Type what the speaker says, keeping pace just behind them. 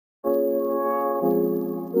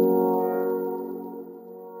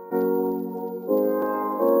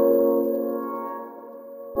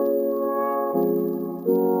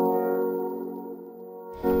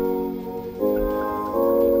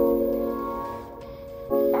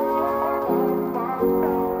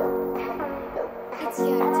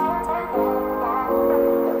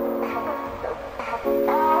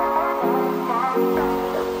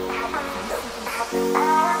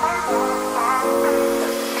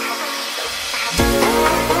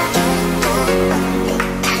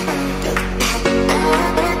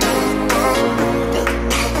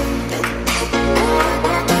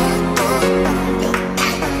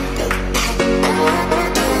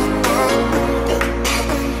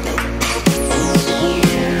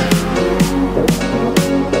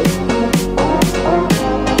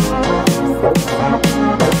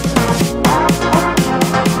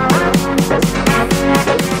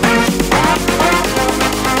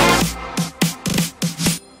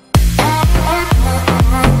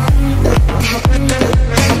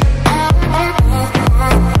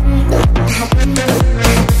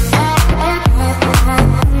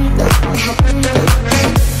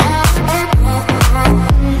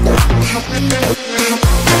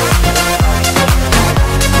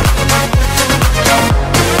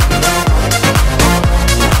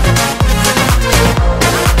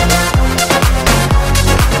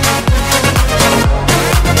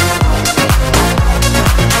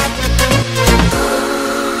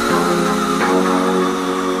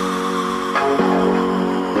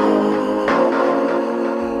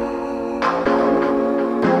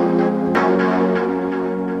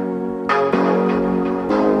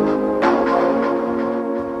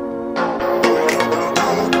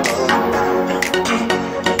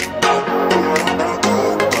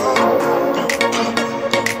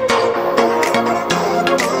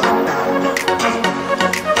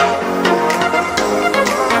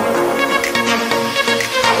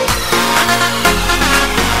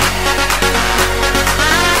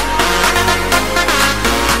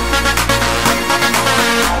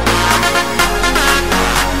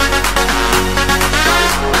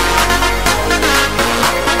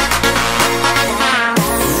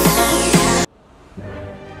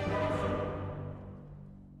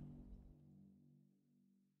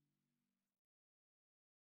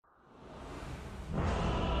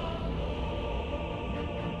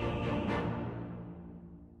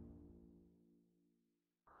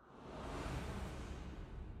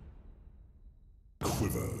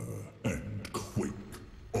Quiver and quake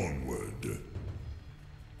onward.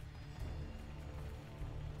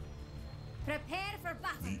 Prepare for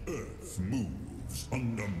battle. The earth moves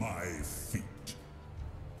under my feet.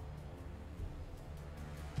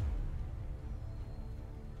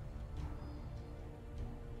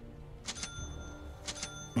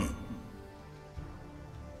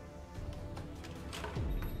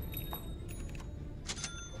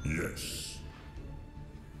 Yes.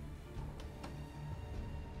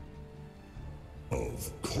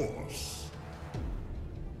 Of course.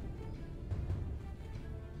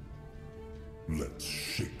 Let's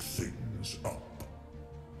shake things up.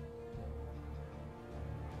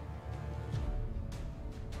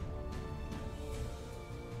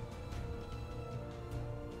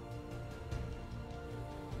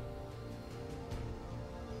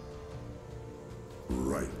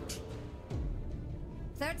 Right.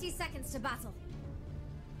 30 seconds to battle.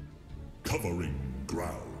 Covering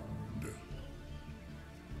ground.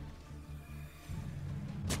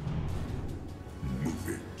 Move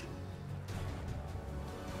it.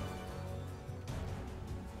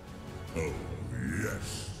 Oh,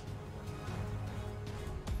 yes.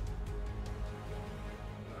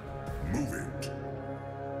 Move it.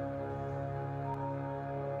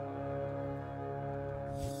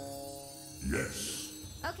 Yes.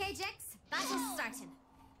 Okay, Jix, battle's starting.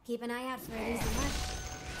 Keep an eye out for an easy one.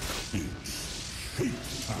 It's hate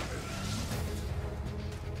time.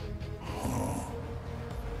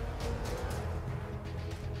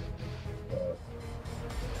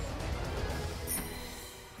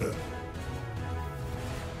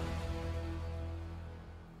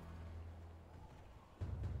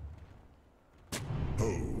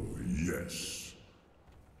 Oh, yes.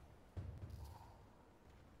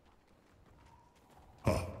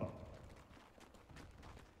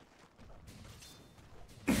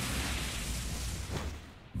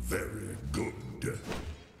 Very good.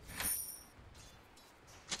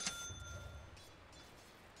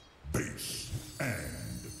 Base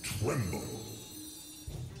and tremble.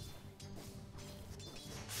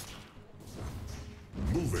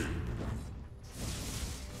 Moving.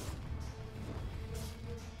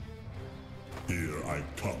 Here I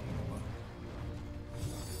come.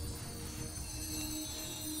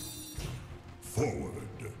 Forward.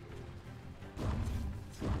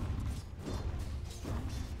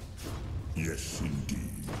 Yes,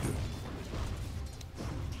 indeed.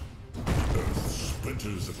 The earth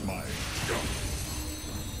splinters at my jump.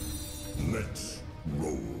 Let's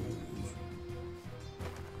roll.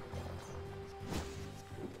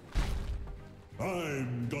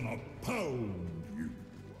 I'm gonna pound you.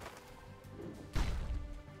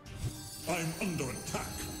 I'm under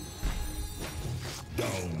attack.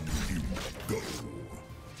 Down you go.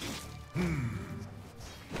 I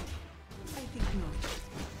think not.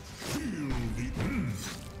 Feel the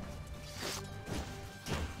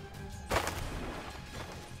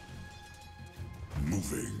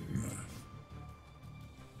moving.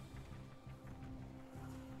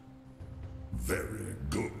 Very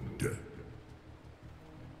good.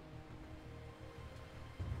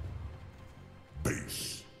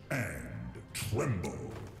 Base and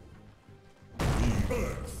tremble. The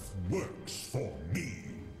earth works for me.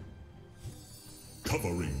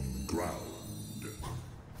 Covering ground.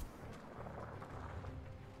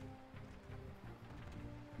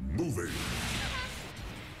 Moving.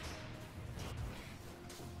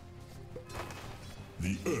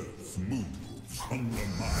 The earth moves under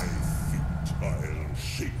my feet. I'll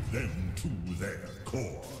shake them to their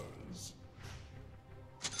cores.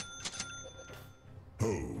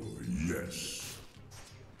 Oh, yes.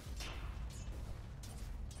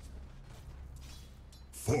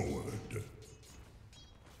 Forward.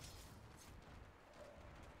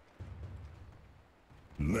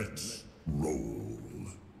 Let's roll.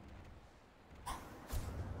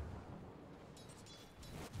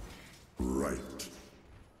 Right.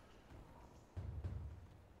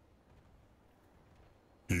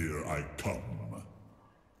 Here I come.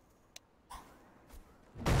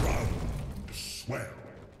 Ground swell.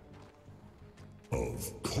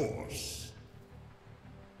 Of course.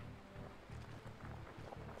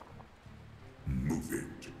 Move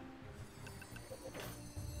it.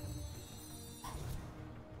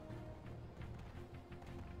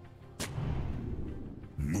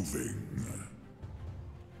 Moving.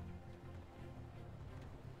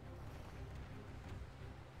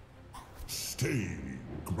 Stay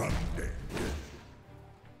grounded.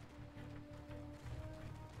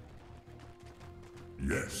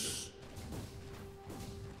 Yes.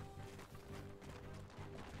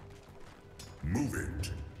 Move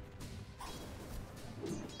it.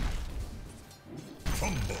 From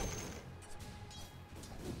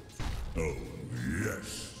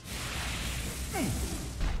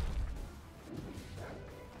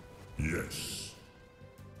Yes.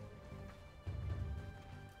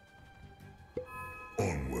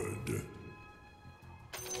 Onward.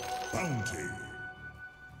 Bounty.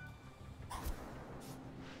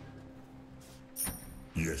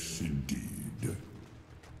 Yes, indeed.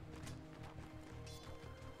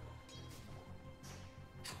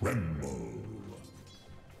 Tremble.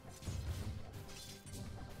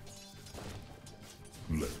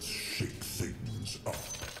 Let's shake things up.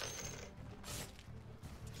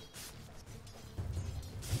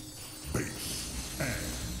 Face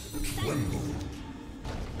and tremble.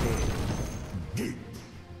 Gape.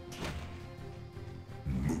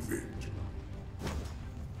 Move it.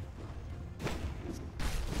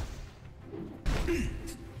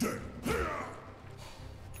 Eat death.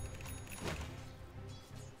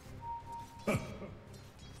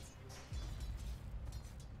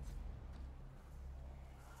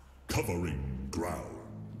 Covering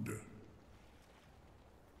ground.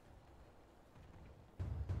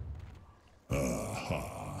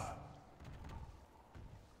 Aha.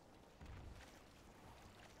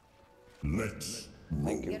 Let's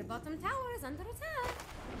roll. Your bottom tower is under attack.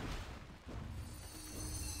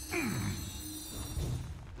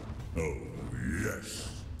 Oh, yes.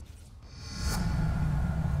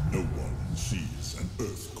 No one sees an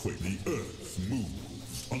earthquake. The earth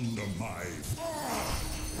moves under my...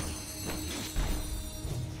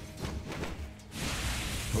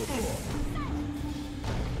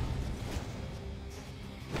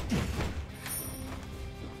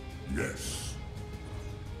 Yes.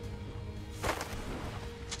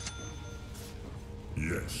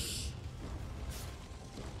 Yes.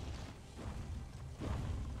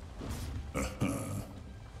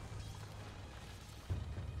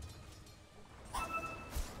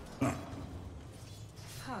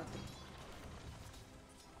 Hardly.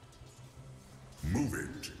 Move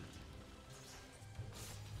it.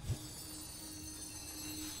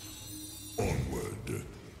 Onward.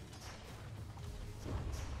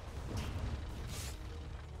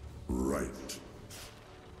 Right.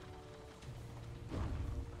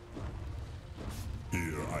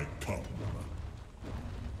 Here I come.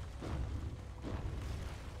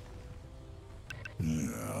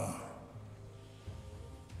 Yeah.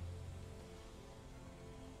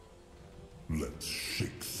 Let's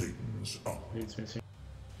shake things up. It's missing.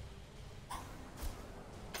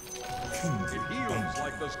 It heals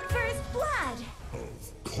like the... First blood.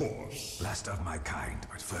 Of course. Last of my kind,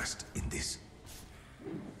 but first in this.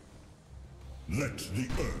 Let the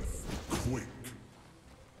earth quake.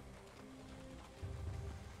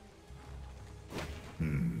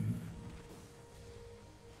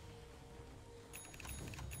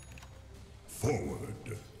 Forward.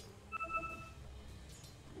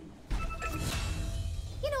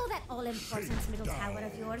 You know that all-important Shake middle down. tower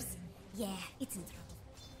of yours? Yeah, it's in trouble.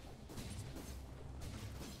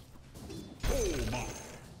 Oh my.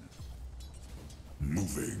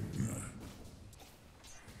 Moving.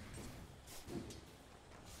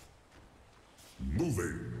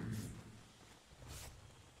 Moving.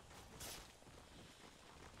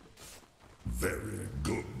 Very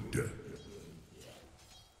good.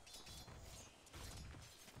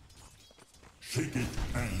 Shake it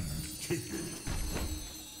and take it.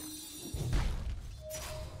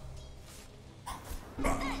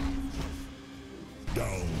 Ah.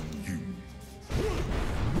 Down you.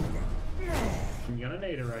 I'm gonna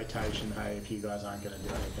need a rotation, hey, if you guys aren't gonna do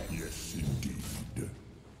anything. Yes, indeed.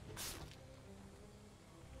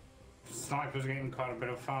 Sniper's getting quite a bit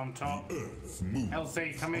of farm top. Earth moves.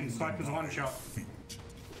 LC, come in. Sniper's one shot. Feet.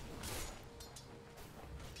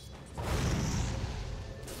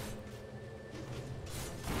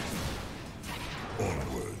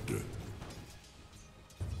 Onward.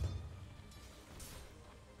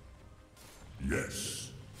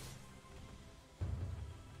 Yes.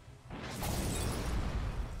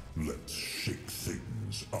 Let's shake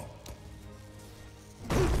things up.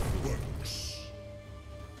 Works.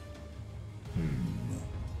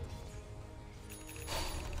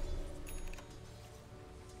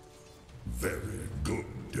 Very good.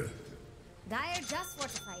 Dire just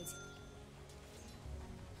fortified.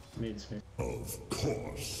 Mid's mid. Of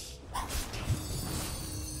course.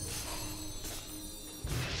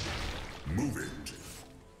 Move it.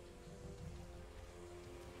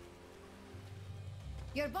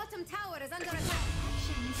 Your bottom tower is under attack.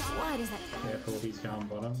 What is that? Careful, he's going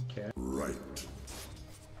bottom. Care. Right.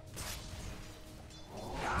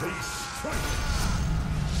 They strike.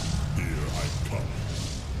 Here I come.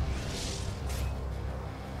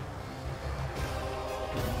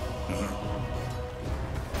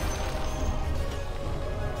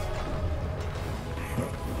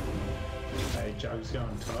 Jug's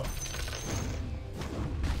going top.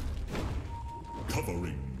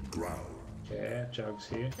 Covering ground. Yeah, Jug's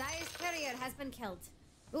here. Dire's courier has been killed.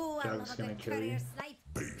 Ooh, I Jug's love a gonna good kill courier you. snipe.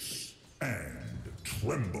 Base and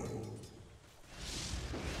tremble.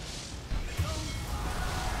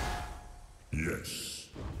 Yes.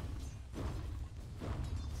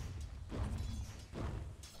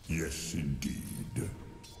 Yes, indeed.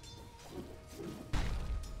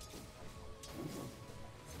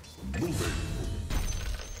 Moving.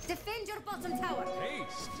 Defend your bottom tower.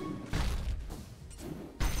 Haste.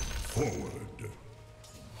 Forward.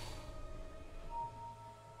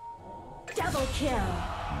 Double kill.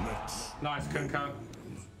 Let's Nice, Kunko.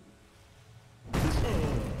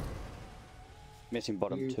 Missing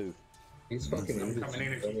bottom two. He's fucking Coming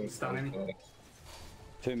in if you can stun him.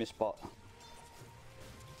 Two miss spot.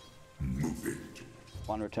 move it.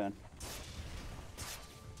 One return.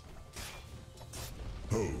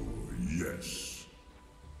 Oh, yes.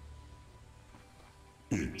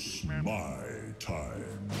 It's my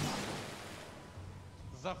time.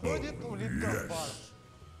 Заходит улитка в бар.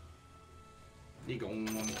 He gone.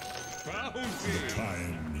 Bounty.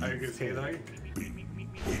 Time Ogre's here though. been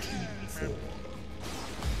waiting for.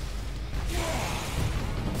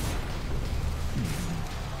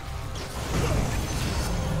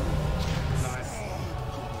 Nice.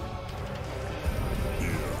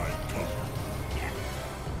 Here I come.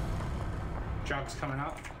 Jug's coming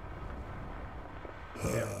up.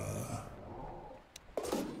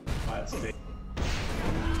 That's big.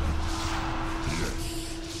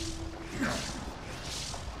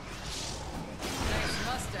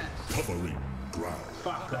 Covering ground.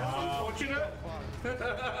 Fuck off. Unfortunate.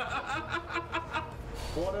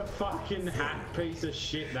 What a fucking hack piece of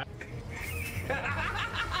shit that.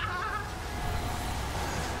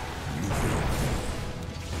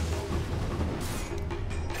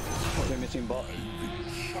 Two missing bot.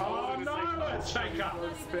 Oh no, Earthshaker!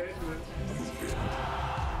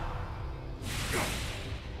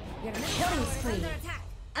 Your middle Killing tower is spree. under attack.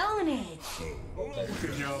 Own it.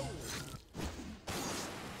 Good job.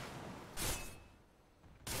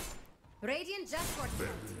 Radiant just fortified.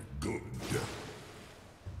 Good.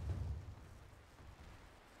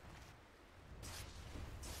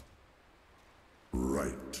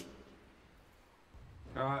 Right.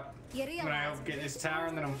 Alright. You I'm gonna realize help get this tower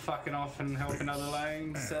and then I'm fucking off and help another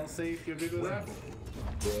lane. Celsi, if you're good with that.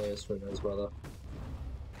 Yeah, sweet nice, brother.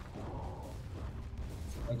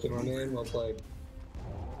 Thank you, my man. Well played.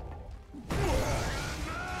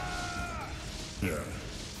 Yeah.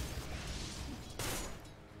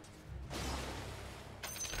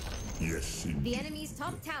 Yes, the indeed. enemy's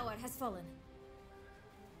top tower has fallen.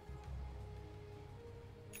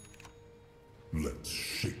 Let's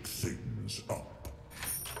shake things up.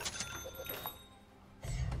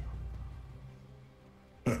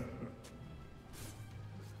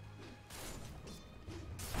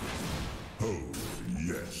 Oh,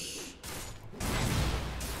 yes.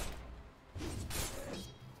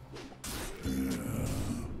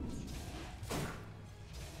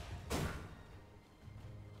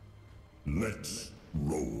 Let's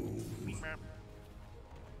roll.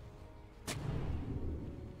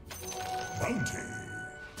 Bounty.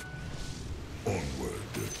 Onward.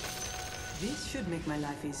 This should make my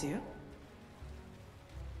life easier.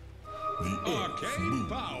 The earth Arcane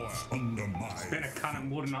moves power. under my Been a cunt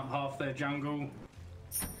and wooden up half their jungle.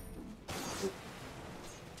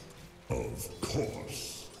 Of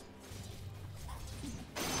course.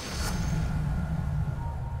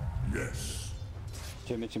 Yes.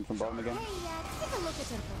 Two missing from bottom again. Hey, take a look at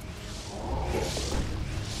your phone.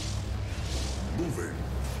 Moving.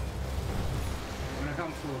 I'm gonna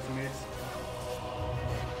come towards mid.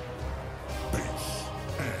 Base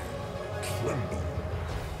and tremble.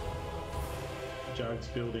 Jug's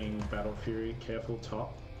building Battle Fury. Careful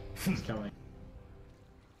top. He's coming.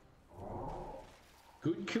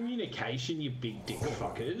 Good communication, you big dick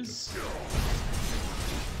fuckers.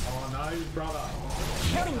 Oh no, brother.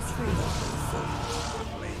 Killing spree.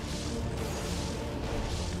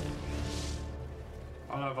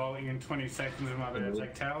 I'll have ulting in 20 seconds with my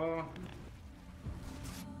Berserk tower.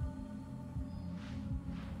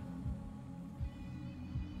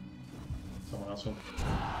 Someone else will.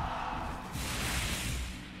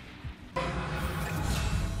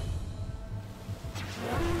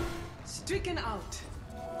 Stricken out.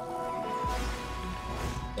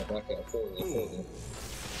 Yeah, back out forward. Forward.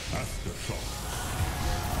 Aftershock.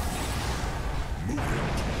 Moving.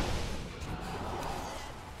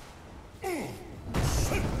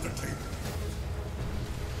 Set the table.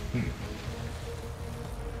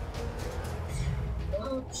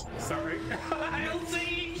 Sorry. LT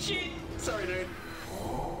shit! Sorry, dude.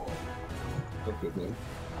 Oh, good man.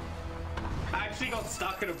 I actually got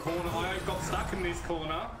stuck in a corner. I got stuck in this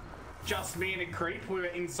corner. Just me and a creep. We were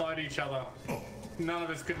inside each other. None of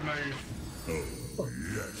us could move. Oh,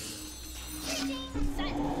 yes.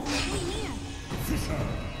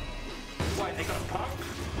 Wait, they got a puck?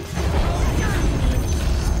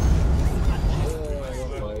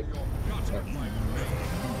 Oh,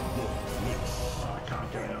 I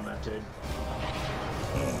can't get on that dude.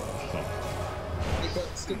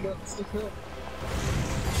 Stick up.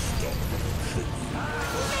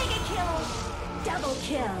 Mega kill! Double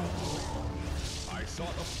kill! I sought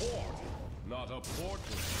a fort, not a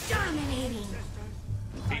portal. Dominating!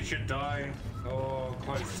 He should die. Oh,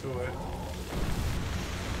 close to it.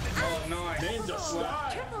 Oh, nice. Name's a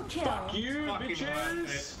slide. Triple kill! Fuck you, Fucking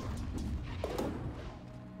bitches.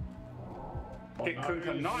 Get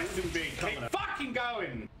Kuka nice and big. Keep fucking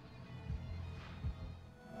going.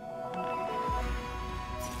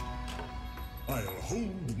 I'll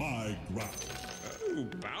hold my ground. Ooh,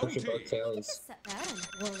 Push your bounty. both tails. Sit there and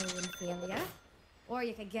wallow in failure. Or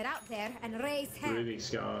you could get out there and raise hell. Ruby's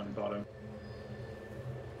going bottom.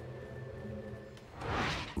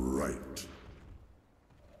 Right.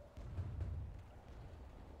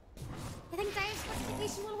 You think Dire's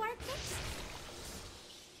fortification will work next?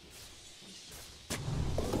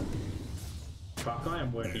 Fuck, I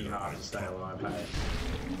am working hard to stay alive, hey.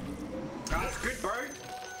 That's good, bro.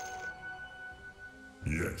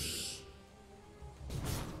 Yes.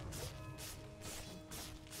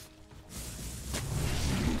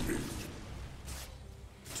 Moving.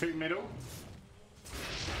 2 middle.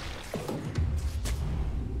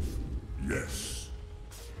 Yes.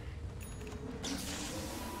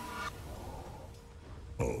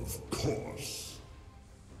 Of course.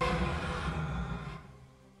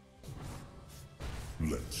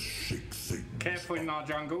 Let's shake things. Careful in our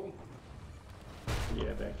jungle.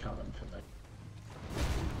 Yeah, they're coming for me.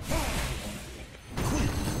 Quick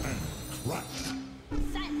and crack.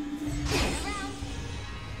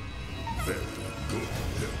 Very good.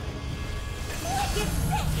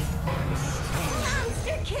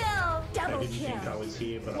 Monster kill! They Double didn't think I kill! was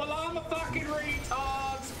here, but Well, I'm a fucking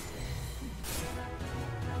retard.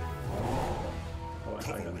 oh, I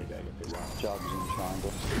got me back at this time. Jugs in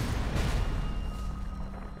triangle.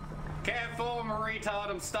 Careful, I'm a retard.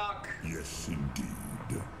 I'm stuck. Yes, indeed.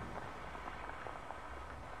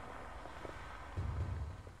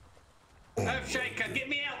 Earthshaker, get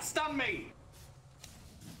me out. Stun me.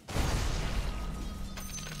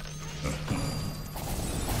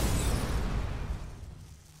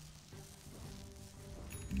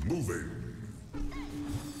 Moving.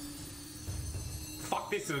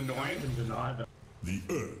 Fuck, this is I annoying. can deny them. The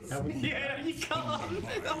earth. How would you? Yeah, you can't.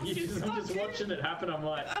 I'm just I'm just watching it happen. I'm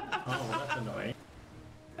like, oh, well, that's annoying.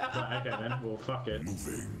 Right, okay then. Well, fuck it.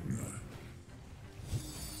 Moving.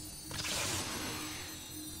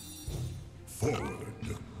 Forward.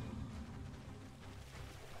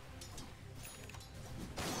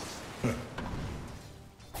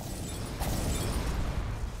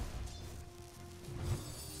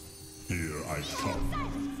 Here I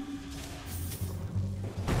come.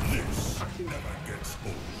 This never gets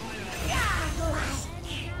old.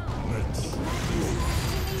 Let's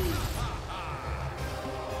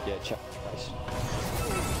Yeah, check. Nice.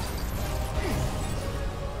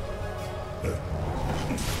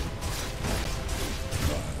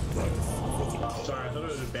 Oh, sorry, I thought it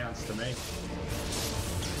would have bounced to me.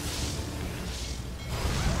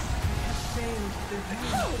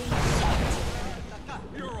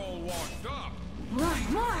 You're all walked up.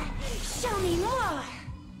 More! Show me more!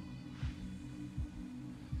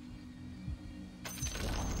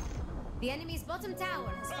 The enemy's bottom tower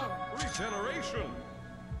has fallen. Regeneration.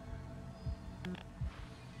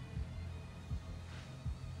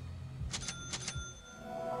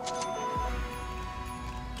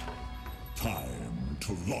 time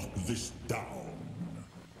to lock this down.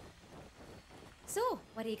 So,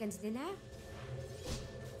 what are you going to do now?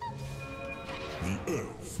 The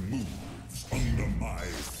earth moves under my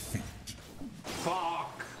feet.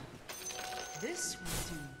 Fuck. This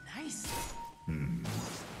will do nice.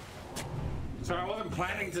 So I wasn't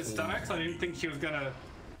planning to stun her 'cause I didn't think she was gonna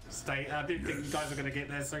stay. I didn't think you guys were gonna get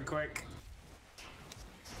there so quick.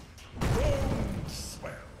 Bone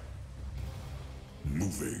swell.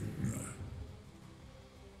 Moving.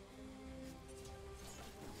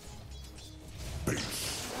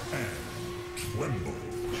 Base and tremble.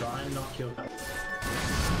 Try and not kill that.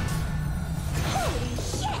 Holy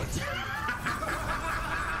shit!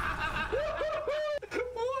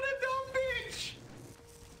 What a dumb bitch!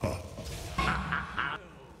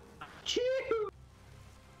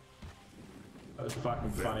 That was fucking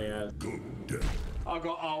funny as. Good. I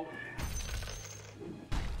got ult.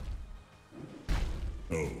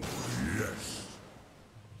 Oh, yes.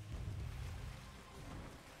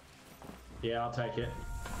 Yeah, I'll take it.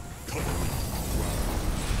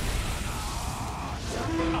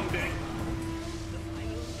 I'm dead.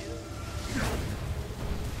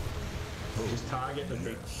 Just target the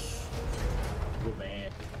big. Good man.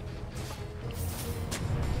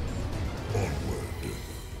 Onward.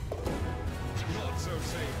 Not so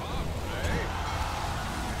safe harbor, eh?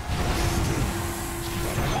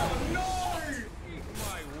 Oh no! Eat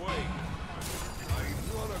my way. I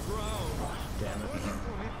run aground. Damn it.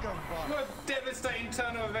 What a devastating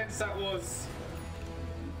turn of events that was.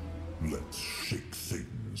 Let's shake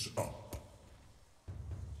things up.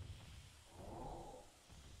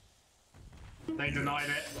 They denied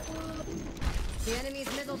it. The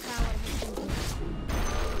enemy's middle tower has been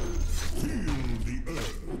Feel the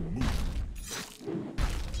earth move.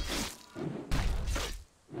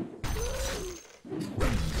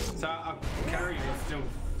 So our carries are still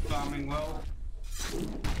farming well.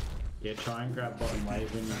 Yeah, try and grab bottom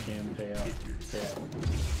wave when you can, PL. Yeah,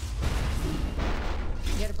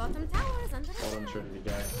 Your bottom tower is under bottom's attack. ready to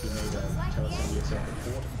go. You need to tell us yourself a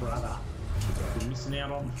fourth brother. You're missing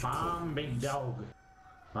out on farm, big dog.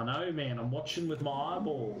 I know, man. I'm watching with my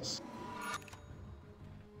eyeballs.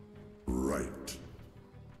 Right.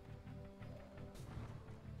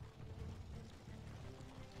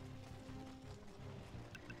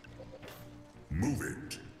 Move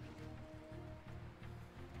it.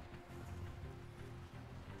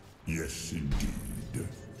 Yes, indeed.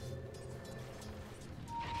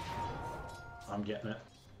 I'm getting it.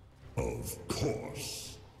 Of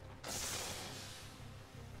course.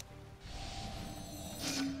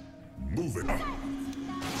 Move it up.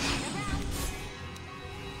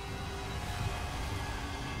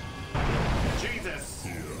 Jesus!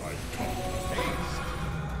 Here I come.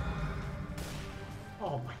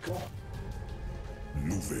 Oh my god.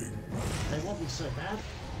 Moving. They want me so bad.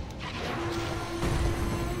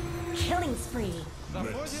 Killing spree.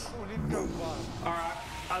 Let's Alright,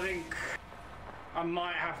 I think I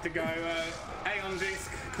might have to go A on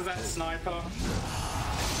disc, because that sniper.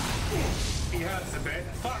 He hurts a bit.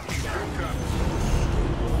 Fuck you, Joker.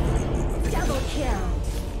 Double kill.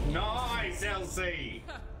 Nice, LC!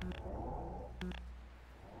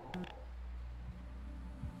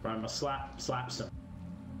 Right, my slaps him.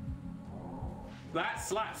 That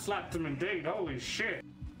slapped him indeed, holy shit.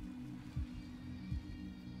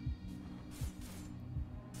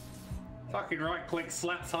 Fucking right click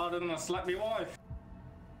slaps harder than I slap my wife.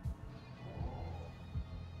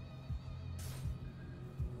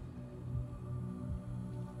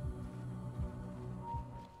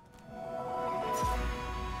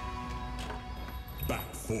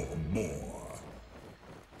 back for more.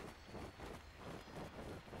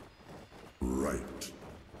 Right.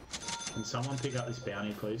 Can someone pick up this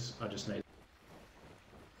bounty, please? I just need.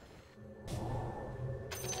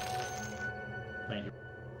 Thank you.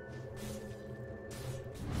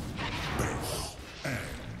 Base and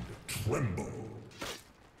tremble.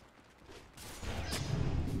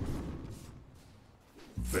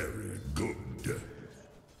 Very good.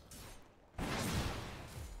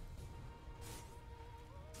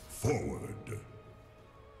 Forward.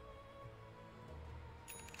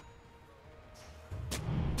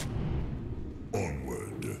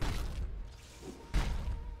 Onward.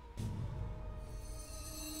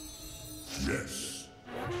 Yes.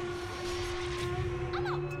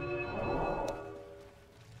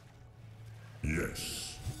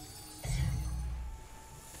 Yes.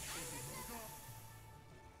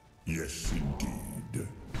 Yes, indeed.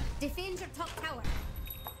 Defend your top tower.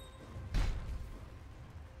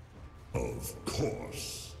 Of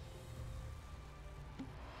course.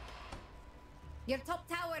 Your top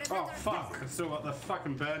tower is Oh under fuck, I still got the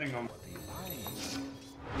fucking burning on.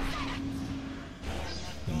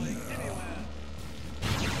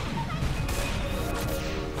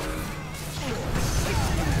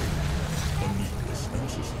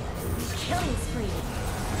 Killing spree.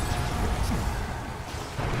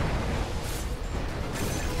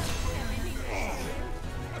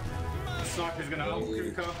 The sniper's gonna ult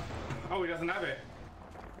Kuka. Oh, he doesn't have it.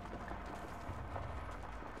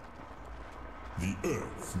 The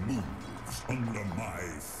earth moves under my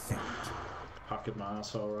feet. Pocket my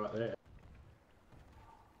asshole right there.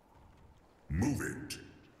 Move it.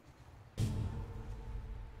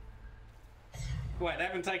 Wait, they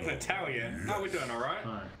haven't taken a tower yet. Oh, we're doing alright.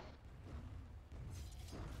 No.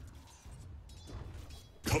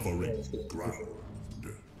 Covering ground.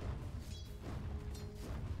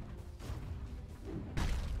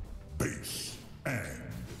 Base and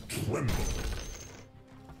tremble.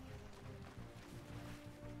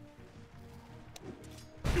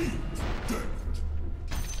 Eat dirt.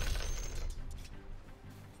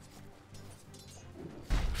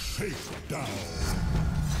 Shake down.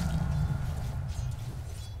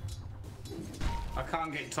 I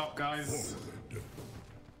can't get top, guys.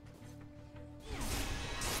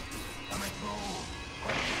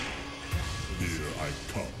 Here I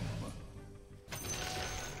come.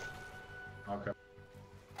 Okay.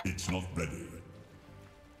 It's not ready.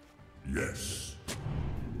 Yes.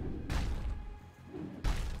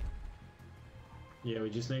 Yeah, we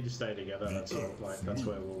just need to stay together. That's all. Like that's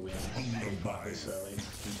where we'll win. This early.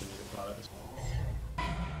 Continue to fight it.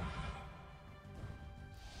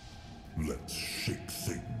 Let's shake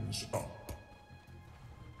things up.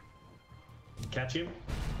 Catch him.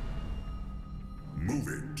 Move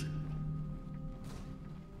it.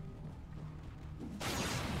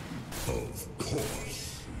 Of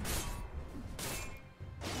course.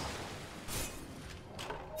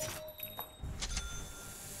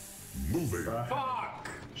 Move it. Fuck!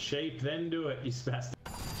 Sheep, then do it, you spastic.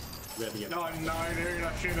 Oh no, dude,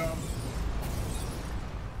 I should have.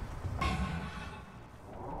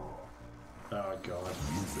 Oh god.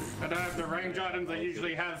 I don't have the range items I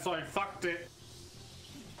usually have, so I fucked it.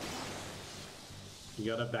 You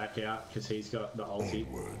gotta back out because he's got the ulti.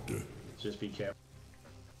 Onward. Just be careful.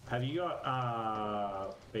 Have you got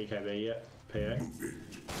BKB yet, PA? Move it.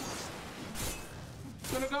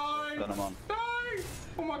 Gonna die! Got him on. Die!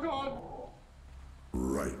 Oh my god!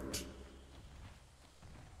 Right.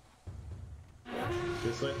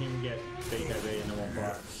 Just let him get BKB and then we'll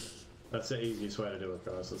fight. That's the easiest way to do it,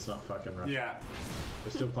 guys. Let's not fucking rush. Yeah.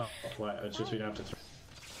 We're still playing. It's just we don't have to.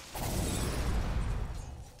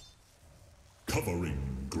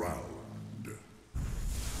 Covering ground.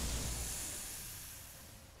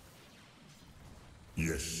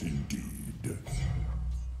 Yes, indeed.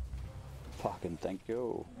 Fucking thank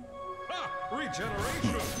you. Ah!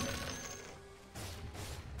 Regeneration!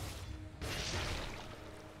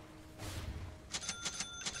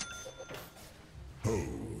 Oh,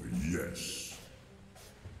 yes.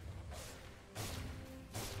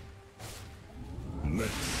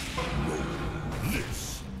 Let's roll.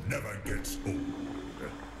 This never gets old.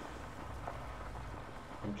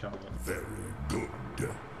 I'm coming in. Very good.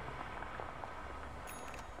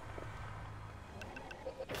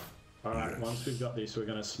 Alright, Yes. once we've got this, we're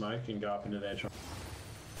gonna smoke and go up into their trunk.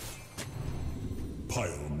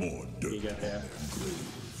 Pile more dirt You go there. on their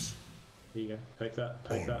graves. Here you go. Take that.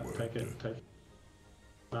 Take that. Take it. Take it.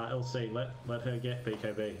 LC, let her get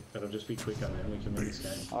BKB. That'll just be quicker, man. We can win this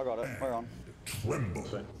game. I got it. We're on. Tremble.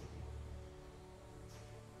 Sweet.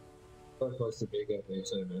 So close to big up there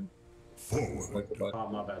too, man. Forward. Like the bike. Oh,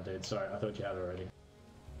 my bad, dude. Sorry, I thought you had it already.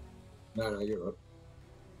 No, you're right.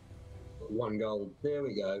 One gold. There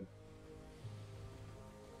we go.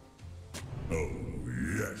 Oh,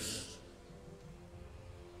 yes.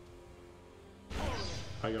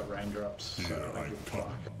 I got raindrops, so Here I I don't give a come.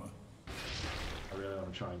 fuck. I really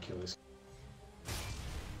want to try and kill this.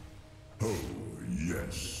 Oh,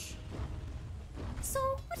 yes. So,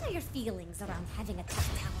 what are your feelings around having a top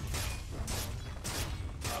tower?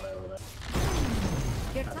 Oh, there, all there.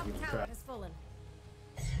 Your Have top you tower tried? has fallen.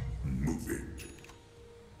 Move it.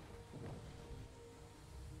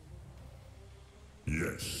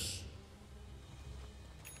 Yes.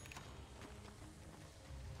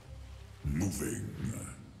 Moving.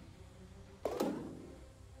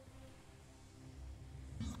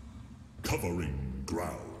 Covering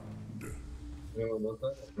ground. Anyone want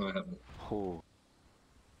that? No, I haven't. Ooh. You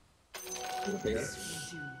want to pick it?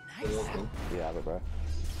 Do You're nice. welcome. Yeah, have it, bro.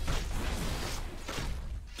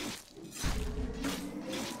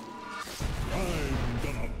 I'm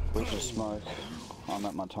gonna We should smoke. I'm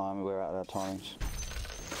at my time. We're at our times.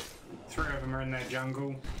 3 of them are in their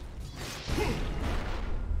jungle.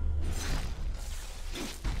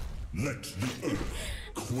 let the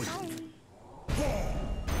earth quake.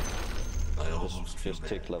 Just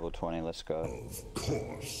tick level 20. Let's go. Of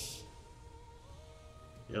course.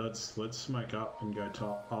 Yeah, let's smoke up and go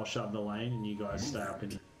top. I'll shove the lane and you guys stay up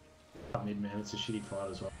in mid, man. It's a shitty fight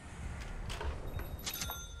as well.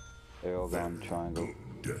 They're all going triangle.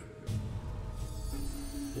 Good.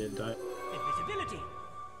 Yeah, don't. Invisibility.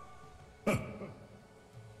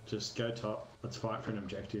 Just go top. Let's fight for an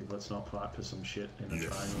objective. Let's not fight for some shit in the Yes.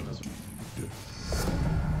 triangle.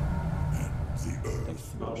 And the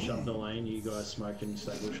earth. I'll shove the lane. You guys smoke and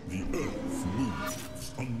stay bush. The earth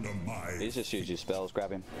moves under my. He's just used his spells.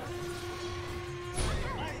 Grab him.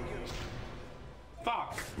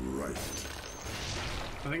 Fuck! Right.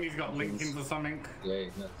 I think he's got Lincolns or something. Yeah,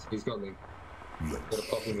 no, he's got me. Gotta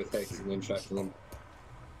pop him with Hex and then shackle him.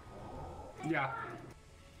 Yeah.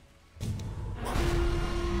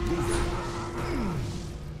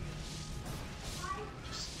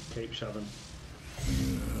 Just keep shoving.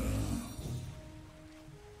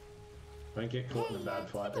 Don't get caught in a bad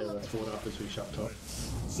fight there. Let's ward up as we shove top.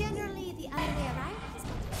 Generally the other way around.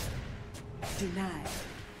 Denied.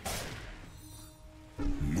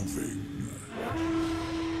 Moving.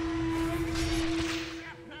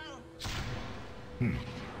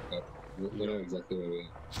 We know exactly where we are.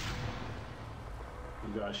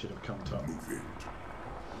 You guys should have come top. Move it.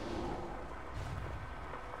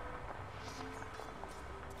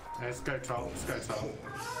 Let's go top. Let's go top.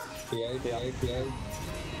 PA.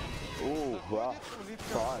 Ooh, rough.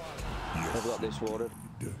 Fine. I've got this watered.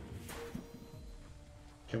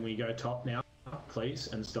 Can we go top now, please,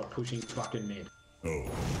 and stop pushing fucking mid? Oh,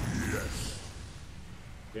 yes.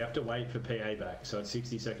 We have to wait for PA back, so it's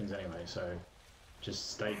 60 seconds anyway, so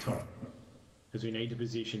just stay top. Because we need to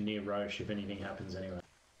position near Roche if anything happens anyway.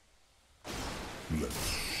 Let's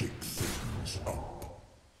shake things up.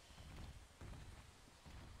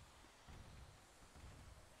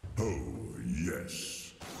 Oh, yes.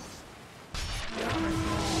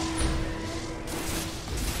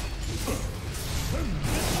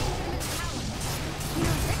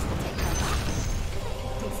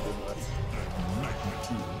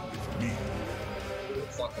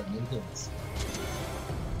 Fucking minions.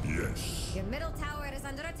 Yes. Your middle tower is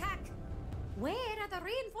under attack. Where are the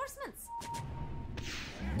reinforcements?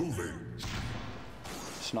 Moving.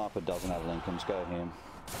 Sniper doesn't have Lincolns, go him.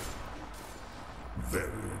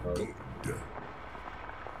 Very good.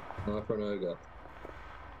 Sniper and Ogre.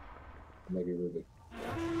 Maybe Ruby.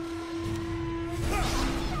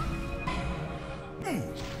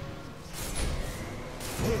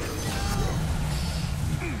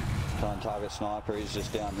 Try and target Sniper, he's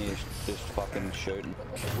just down here, just fucking shooting.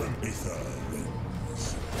 When ether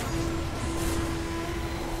rings,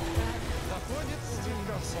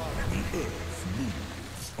 the earth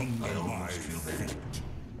moves under my feet.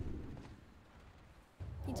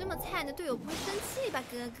 你这么菜，你的队友不会生气吧，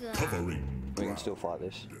哥哥？ Covering We can still fight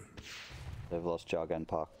this. They've lost Jug and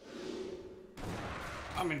Park.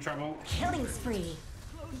 I'm in trouble. Killing spree.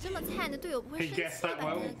 你这么菜，你的队友不会生气吧，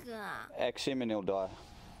哥哥X him and he'll die.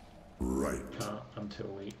 right. Can't until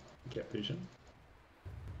we get vision.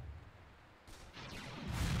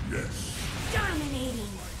 Yes. Dominating.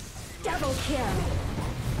 Double kill.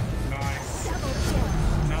 Nice. Double kill.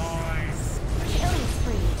 Nice. Killing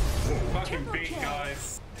spree. Fucking beat,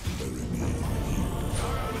 guys.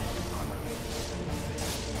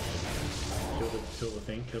 Kill the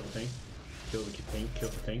thing, kill the thing. Kill the thing, kill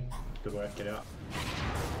the thing. Good work, get out.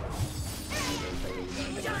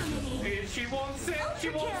 She wants it. She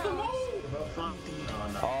wants them all.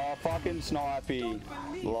 Oh no. Oh, fucking Snipey.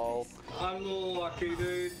 Lol. Unlucky,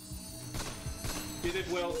 dude. You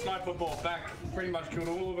did well. Sniper ball back. Pretty much killed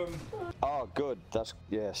all of them. Oh, good. That's,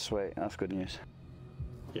 yeah, sweet. That's good news.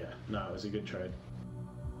 Yeah, no, it was a good trade.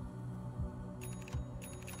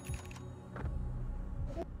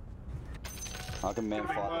 I can man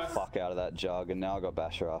fight the fuck out of that Jug, and now I got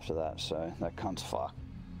Basher after that, so that cunt's fucked.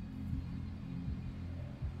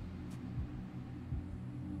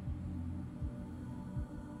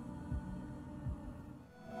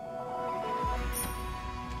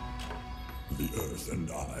 The earth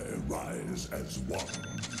and I rise as one.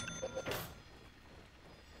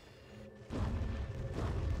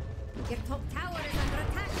 Your top tower is under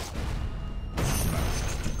attack.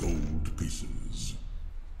 Smashed to gold pieces.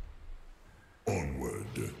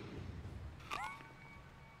 Onward.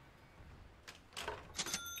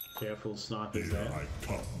 Careful, snipers Here there. I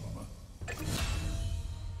come.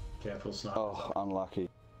 Careful, snipers. Oh, unlucky.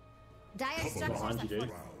 Dire structures Behind you, dude.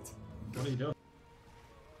 afoot. What are you doing?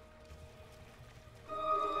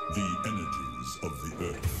 The energies of the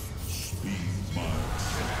earth speed my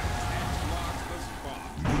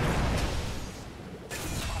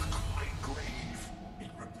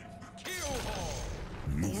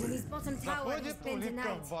The enemy's bottom tower has been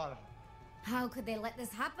denied. How could they let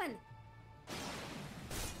this happen?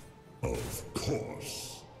 Of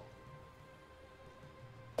course.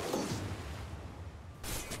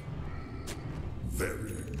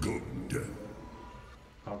 Very good.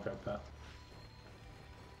 I'll grab that.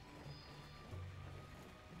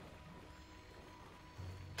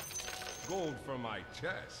 Gold from my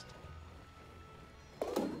chest.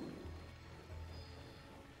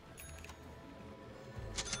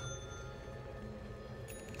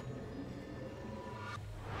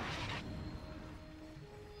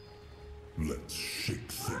 Let's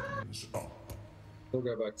shake things up. We'll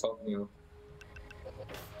go back top now.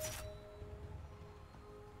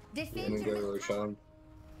 Defend gonna go your Roshan.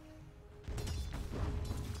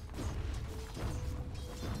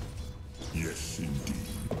 Yes, indeed.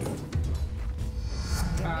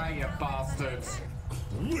 Ah, you bastards.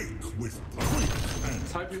 Wake with quick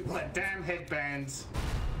and Let's hope you that damn headbands.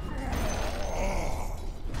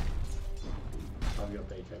 I've got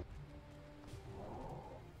DK.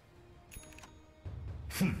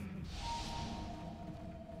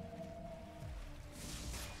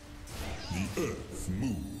 the earth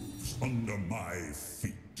moves under my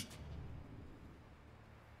feet.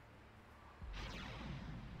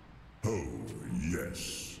 Oh,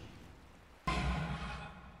 yes.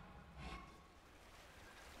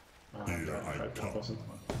 Here I come.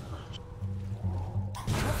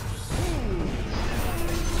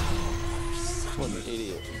 What an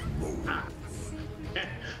idiot.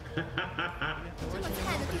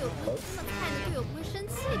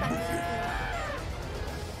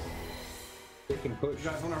 We can push. You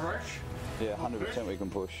guys want to rush? Yeah, 100% we can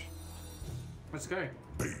push. Let's go.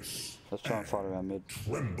 Base. Let's try and fight around mid.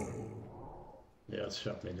 Tremble. Yeah, let's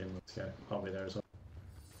shove mid in. Let's go. I'll be there as well.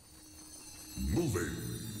 Moving.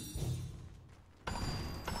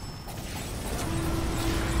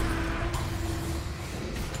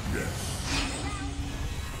 Yes.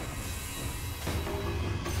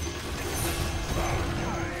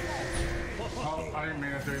 Oh, I didn't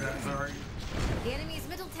mean to do that, sorry. The enemy's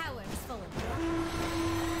middle tower is fallen.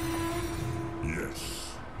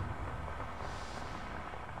 Yes.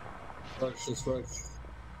 Rush, just rush.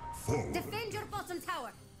 Forward. Defend your bottom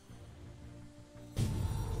tower.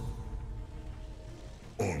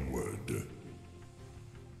 Onward.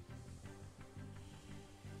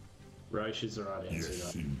 Roche is the right answer.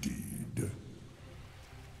 Yes, though. indeed.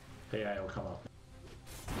 PA will come up.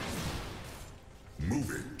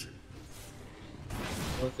 Move it.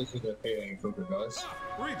 What if this is a paying focus, guys?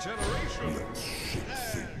 Regeneration! Let's shake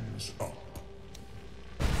things up.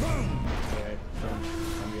 PA, come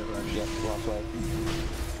get Roche. Yeah, last way.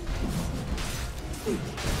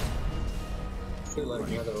 I feel like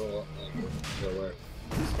now they're all they'll work.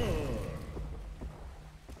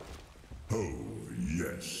 Oh,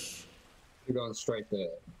 yes. You're going straight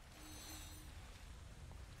there.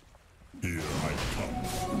 Here I come.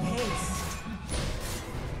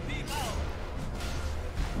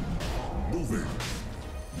 Moving.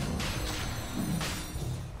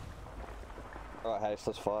 Alright, Haste,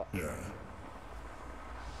 let's fight. Yeah.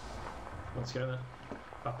 Let's go then.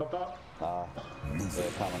 Up, up, up. Ah,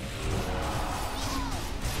 they're coming.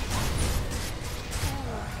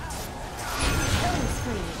 Killing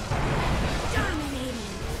spree. Dominating.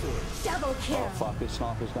 Double kill. Oh fuck, this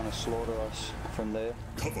sniper's gonna slaughter us from there.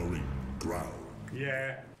 Covering ground.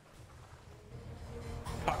 Yeah.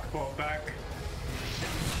 Puck ball back.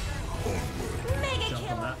 Mega Jump on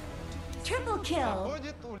kill. that. Triple kill.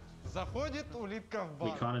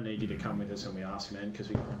 We kind of need you to come with us when we ask, man, because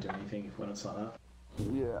we can't do anything when it's like that.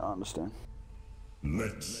 Yeah, I understand.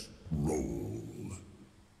 Let's roll.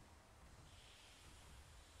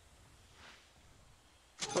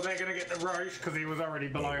 But they're gonna get the Roche because he was already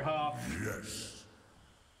below half. Yes.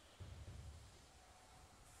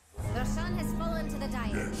 Their son has fallen to the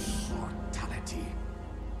dire. Yes. Mortality.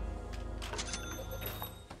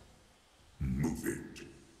 Move it.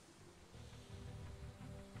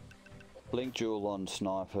 Blink duel on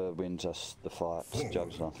sniper wins us the fight.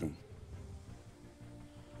 Jug's nothing.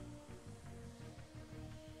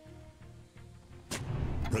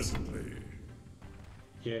 Presently.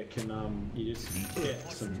 Yeah, can you just get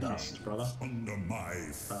some dust, brother? Under my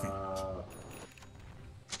feet.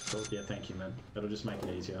 Cool. Yeah, thank you, man. That'll just make it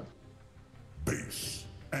easier. Base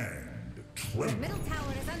and Your tremble. middle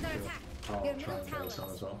tower is under attack. I'll Your try middle and tower base on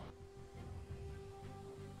is as well.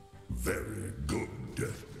 Very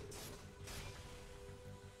good.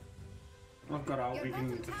 I've got ult, we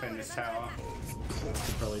can defend this tower.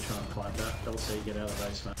 Should probably try and fight that. They'll see you get out of the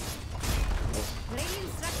base, man.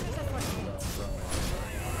 Radiant structures are fortified.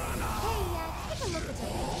 Hey, take a look at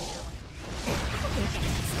your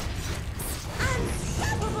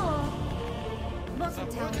Unstoppable! Bottom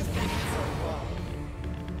tower is down.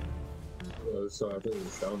 Oh, sorry, I think it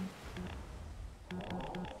was shown.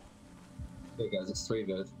 Hey guys, it's 3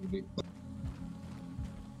 guys. Maybe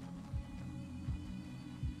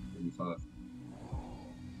 5.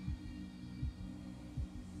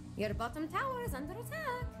 Your bottom tower is under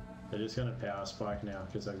attack. They're just going to power spike now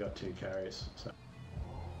because they've got 2 carries. So.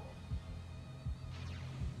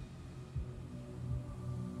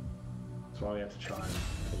 That's why we have to try and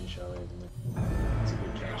finish earlier than that. It's a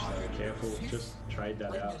good catch though. Careful, just trade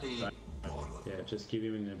that out. Yeah, just give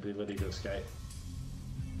him an ability to escape.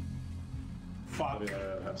 Fuck. You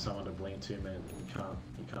gotta have someone to blink to, man. You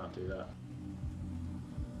can't do that.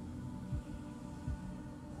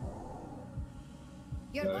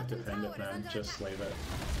 Your Don't bottom defend tower it, is man. under Just attack. leave it.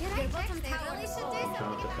 Your bottom tower is You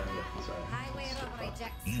can't defend it. So highway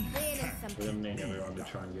rejects. Playing in some. we're gonna need everyone to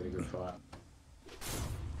try and get a good fight.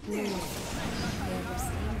 Never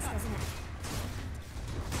seems, doesn't it?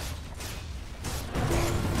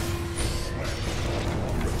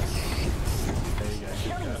 There you go. Good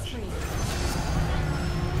Killing catch. spree.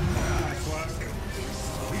 Nice work.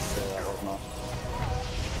 Yeah, that was nice.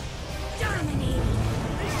 Dominating.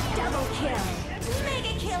 Double kill.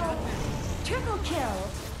 Mega kill. Triple kill.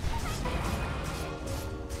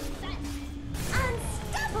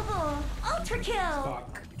 Unstoppable. Ultra kill.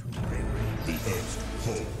 Fuck. The earth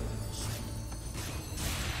holds.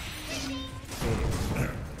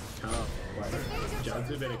 Can't wait. Jugs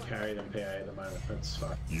are better carry than PA at the moment. That's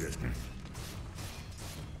fucked. Yes.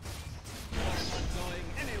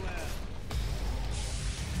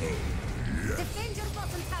 Defend your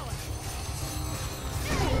bottom tower.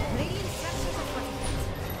 Radiant structures are fortified.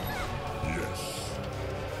 Yes.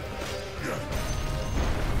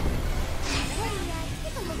 Hey,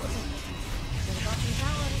 take a look at it. Your bottom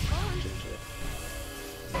tower is gone.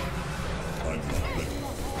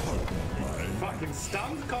 Fucking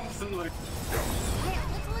stunned constantly. Pay a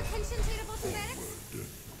little attention to your bottom barracks.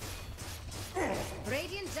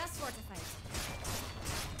 Radiant just fortified.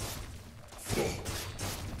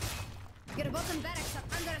 Your bottom barracks are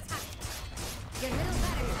under attack. Your middle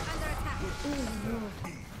barracks are under attack. Ooh, no.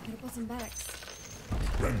 Your bottom barracks.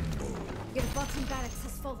 Your bottom barracks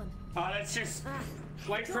has fallen. Let's just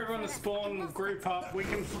wait for everyone to spawn, group up. We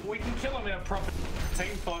can kill them in a proper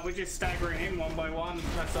team fight. We're just staggering in one by one.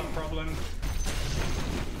 That's our problem.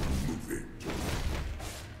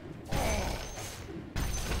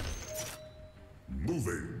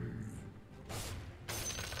 Moving.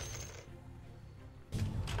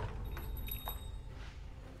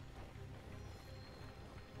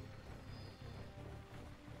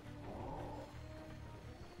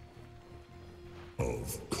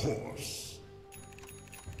 Of course.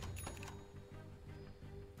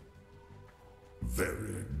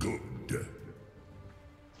 Very good.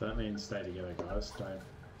 So that means stay together, guys. Don't.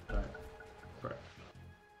 Right.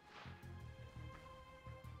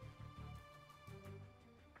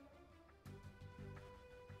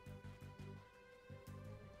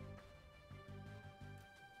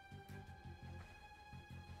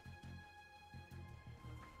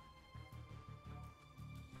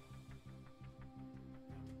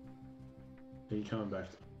 Are you coming back?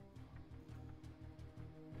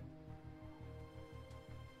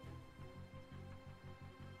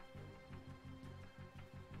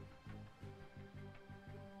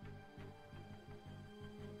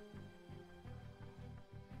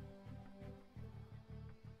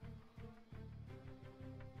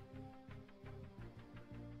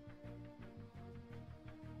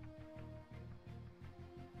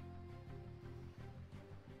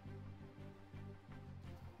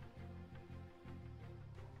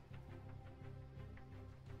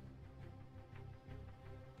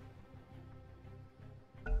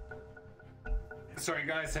 Sorry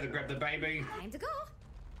guys, had to grab the baby. Time to go.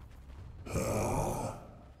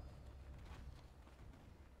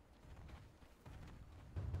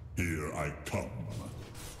 Here I come.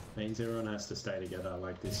 Means everyone has to stay together.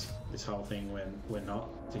 Like this whole thing when we're not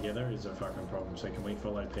together is a fucking problem. So can we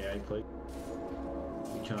follow PA, please?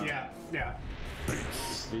 We can't. Yeah.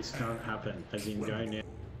 This can't happen. As in, go now.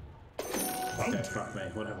 Okay, fuck me.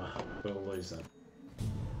 Whatever. We'll lose them.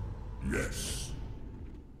 Yes.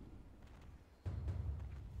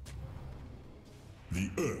 The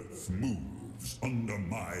earth moves under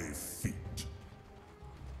my feet.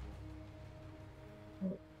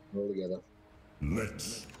 Roll together.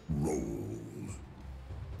 Let's roll.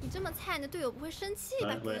 你这么菜，你的队友不会生气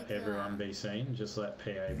吧， Don't 哥 let 哥？ everyone be seen. Just let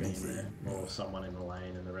PA be in there, or someone in the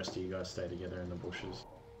lane, and the rest of you guys stay together in the bushes.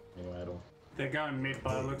 Anyway, at all. They're going mid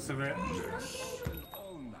by the looks of it.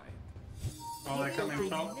 Oh, they're coming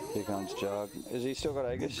top. Here comes Jug. Is he still got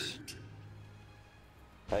Aegis?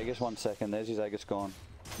 Aegis 1 second. There's his Aegis gone.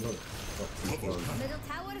 Middle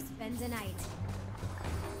tower has been denied.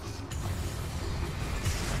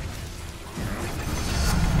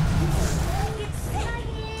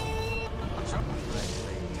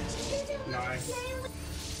 Nice.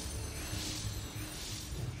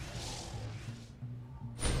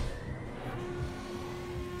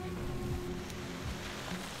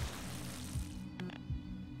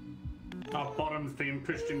 Our bottom's being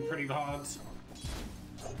pushed in pretty hard.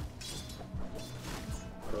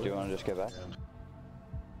 Do you want to just get back?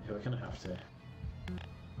 Yeah, we're gonna have to.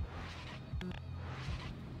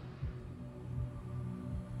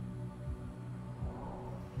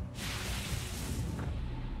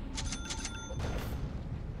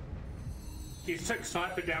 You took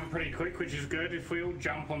Sniper down pretty quick, which is good. If we all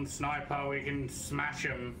jump on Sniper, we can smash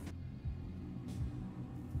him.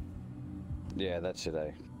 Yeah, that's it,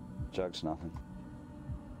 eh? Jug's nothing.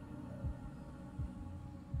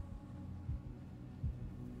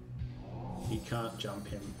 You can't jump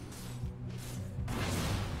him.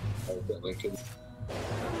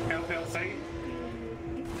 Help LC.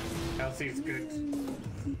 LC's good.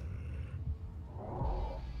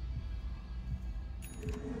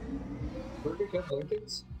 Where do we get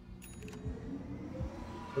blankets?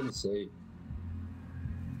 Let me see.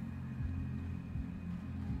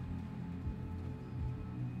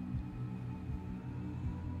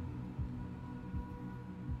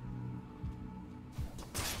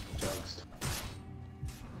 Jugs.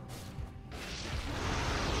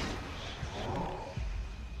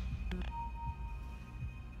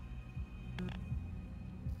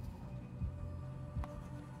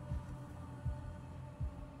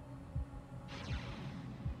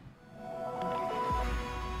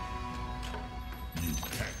 You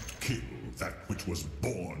can't kill that which was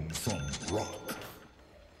born from rock.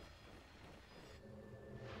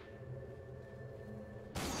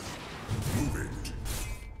 Move it.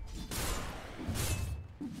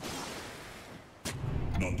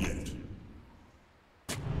 Not yet.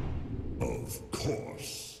 Of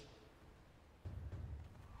course.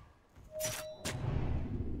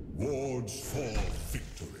 Wards for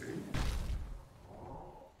victory.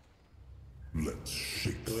 Let's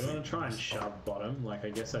shake. Do we want to try and shove bottom? Like, I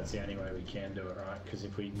guess that's the only way we can do it, right? Because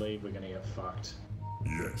if we leave, we're going to get fucked.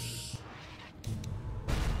 Yes.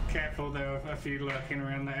 Careful, there are a few lurking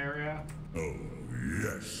around the area. Oh,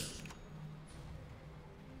 yes.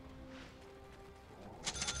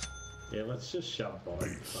 Yeah, let's just shove bottom.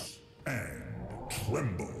 Base and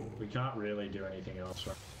tremble. We can't really do anything else,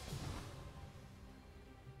 right?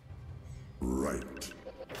 Right.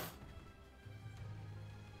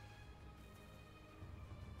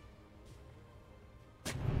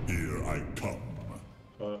 Here I come.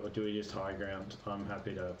 Or do we just high ground? I'm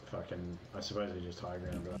happy to fucking... I suppose we just high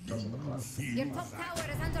ground, but it doesn't look like... Your top tower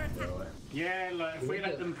is under attack. Really. Yeah, look, if we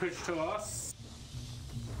let them push to us,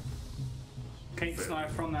 keep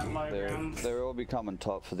Sniper on that low ground. They're all becoming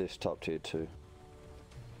top for this top tier 2.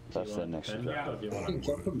 That's their next objective. We can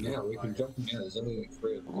jump them now. We can jump them now. There's only like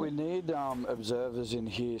 3 of them. We need observers in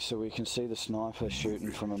here so we can see the sniper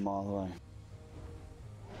shooting from a mile away.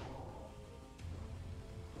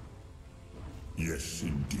 Yes,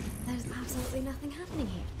 indeed. There's absolutely nothing happening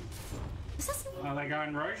here. Is this Are they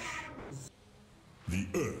going Roche? The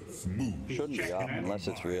earth moves. Shouldn't be up unless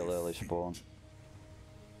it's real early spawn.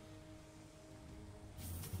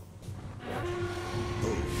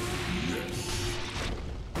 Oh, yes.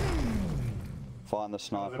 Find the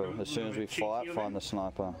sniper. As soon as we fight, find the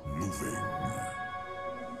sniper. Moving.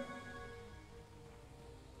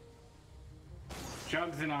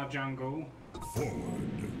 Jug's in our jungle. Forward.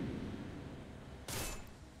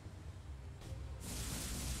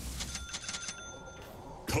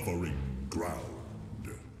 Covering ground.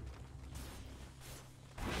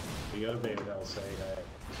 We gotta be with LC, hey.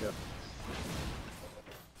 Yep.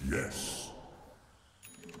 Yes.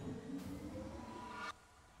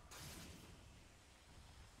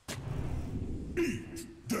 Eat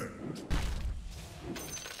dirt.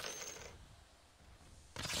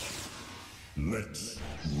 Let's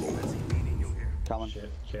roll. Coming.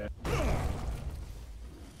 Shit, shit.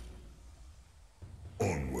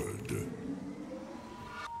 Onward.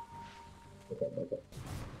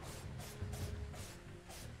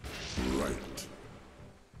 Right.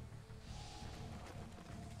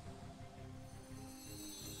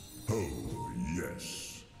 Oh,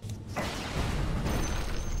 yes.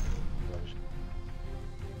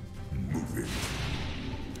 Move it.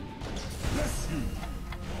 Bless you.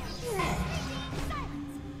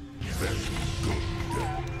 Very good.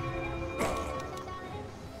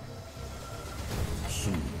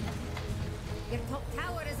 Soon. Your top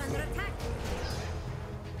tower is under attack.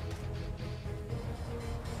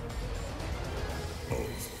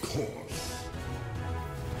 Of course.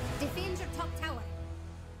 Defend your top tower.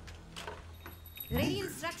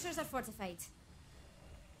 Radiant structures are fortified.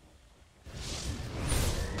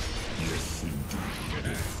 Yes,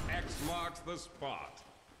 indeed. X marks the spot.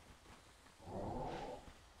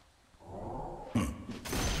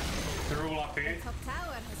 They're all up here. Top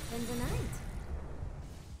tower has been denied.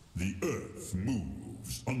 The earth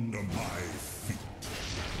moves under my feet.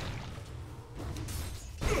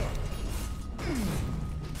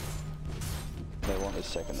 They want this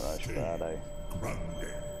second rush bad, eh?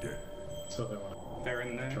 Grounded. So they want They're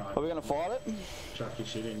in there. to try Are we gonna fight it? and chuck your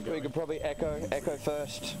shit in. We could probably echo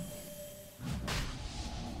first.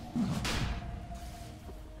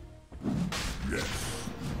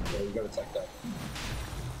 take that.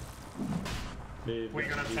 We're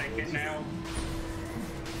gonna take it now.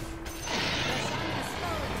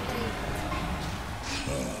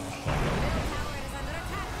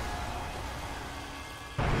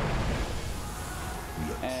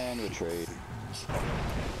 And retreat.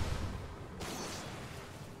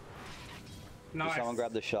 Nice. Did someone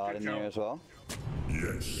grab the shard in there as well?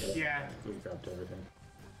 Yes. Yeah. We grabbed everything.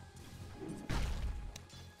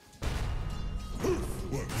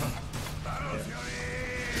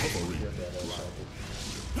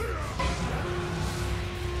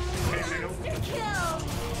 Kill!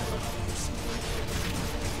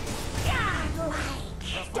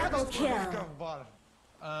 Godlike! Double kill!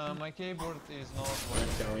 My keyboard is not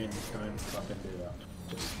Don't go in, don't fucking do that.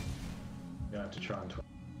 Just, you have to try and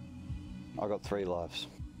I got 3 lives.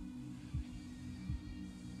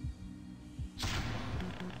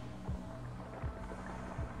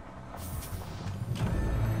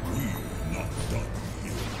 We're not done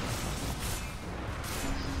here.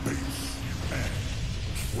 Face and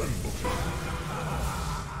tremble.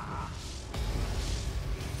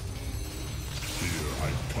 Here I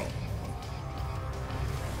come.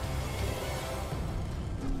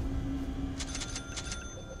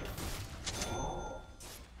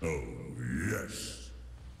 Oh, yes.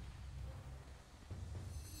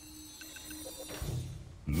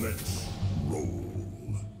 Let's roll.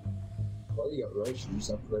 Well, you got Roche, you just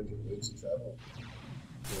upgrade your boots to travel.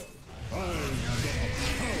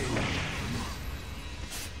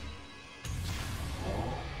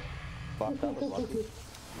 Fuck, that was lucky.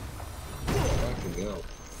 Fucking hell.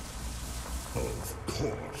 Of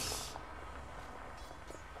course.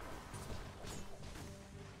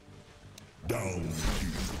 Down you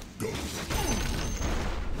go.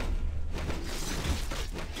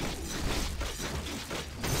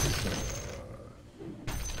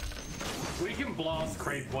 We can blast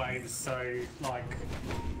creep waves, so like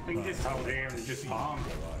we can just hold here and just farm.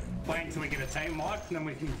 Wait until we get a team wipe, and then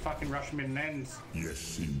we can fucking rush them in ends.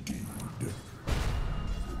 Yes, indeed.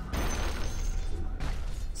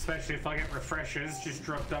 Especially if I get refreshers, just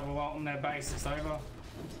drop double ult on their base, it's over.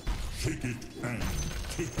 Shake it and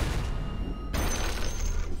take it.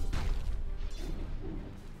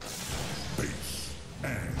 Face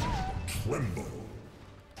and tremble.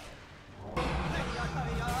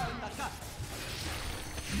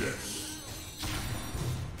 Yes.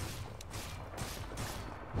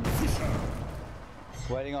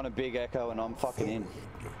 Waiting on a big echo and I'm fucking in.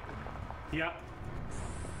 Yep.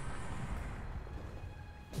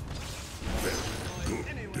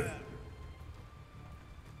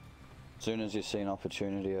 As soon as you see an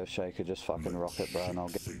opportunity, Earthshaker, just fucking rock it, bro, and I'll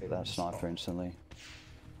get that sniper instantly.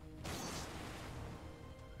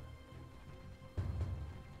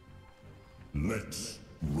 Let's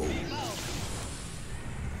roll.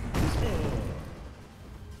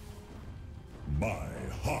 My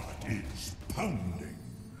heart is pounding.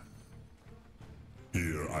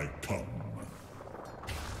 Here I come.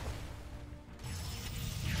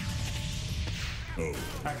 Oh.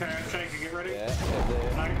 Okay, Earthshaker, get ready. Yeah,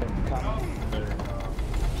 they're coming.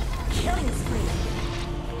 Killing spree!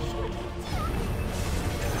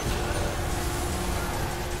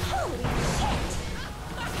 Holy shit!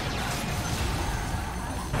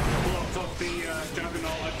 Blocked off the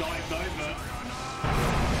juggernaut, I dived over.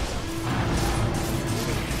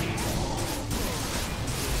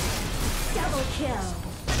 Double kill!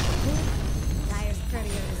 Dire's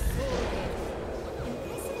couriers.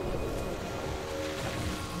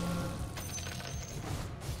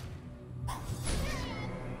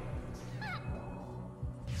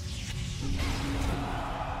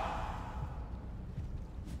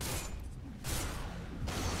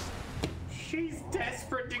 She's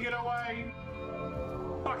desperate to get away.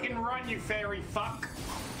 Fucking run, you fairy fuck.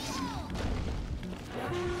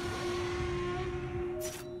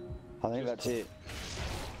 I think that's it.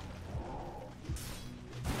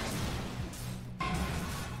 I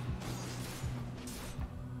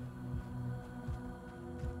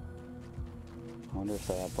wonder if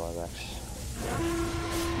they have buybacks.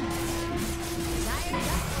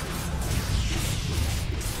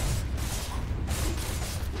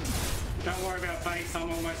 Don't worry about base,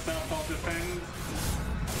 I'm almost up, I'll defend.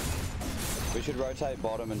 We should rotate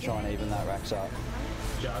bottom and try and even that racks up.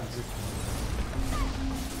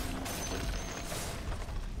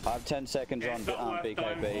 I have 10 seconds on BKB.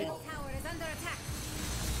 Tower is under attack.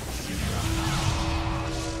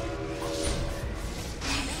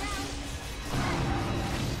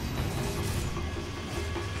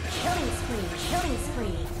 Killing spree! Killing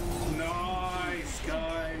spree! Nice,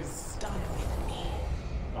 guys.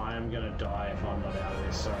 I am gonna die if I'm not out of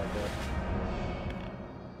this, sorry, but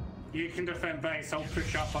You can defend base. I'll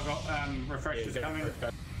push up. I got refreshers coming.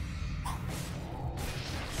 I've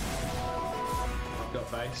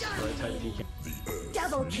got base. Rotate if you can.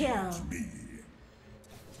 Double kill.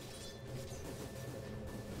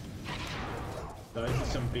 Those are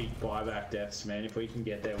some big buyback deaths, man. If we can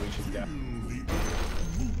get there, we should go.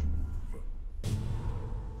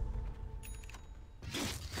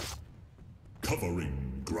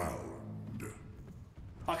 Covering ground.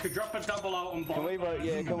 I could drop a double out on bottom. Can we vote?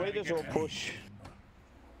 Yeah, can we just all push?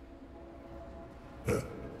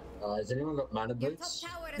 Has anyone got mana Your boots?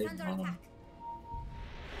 top tower is Need under mana. attack.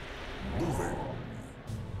 Moving.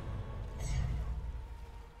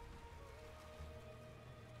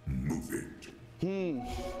 Move it.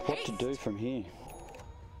 What to do from here?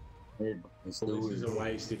 Mid. It's Well, still this is a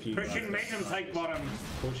waste if you Pushing mid and take bottom.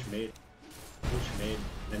 push mid. Push mid.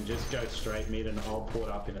 And just go straight mid and I'll port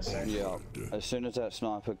up in a second. Yeah. As soon as that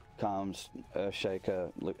sniper comes,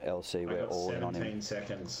 Earthshaker, LC, I we're got all in on 17 him.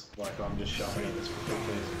 seconds. Like I'm just shoving it as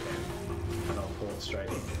quickly as I can. And I'll port straight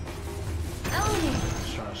in. Oh.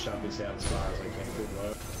 Just trying to shove this out as far as I can. Good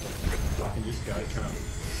work. I can just go,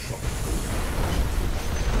 can't.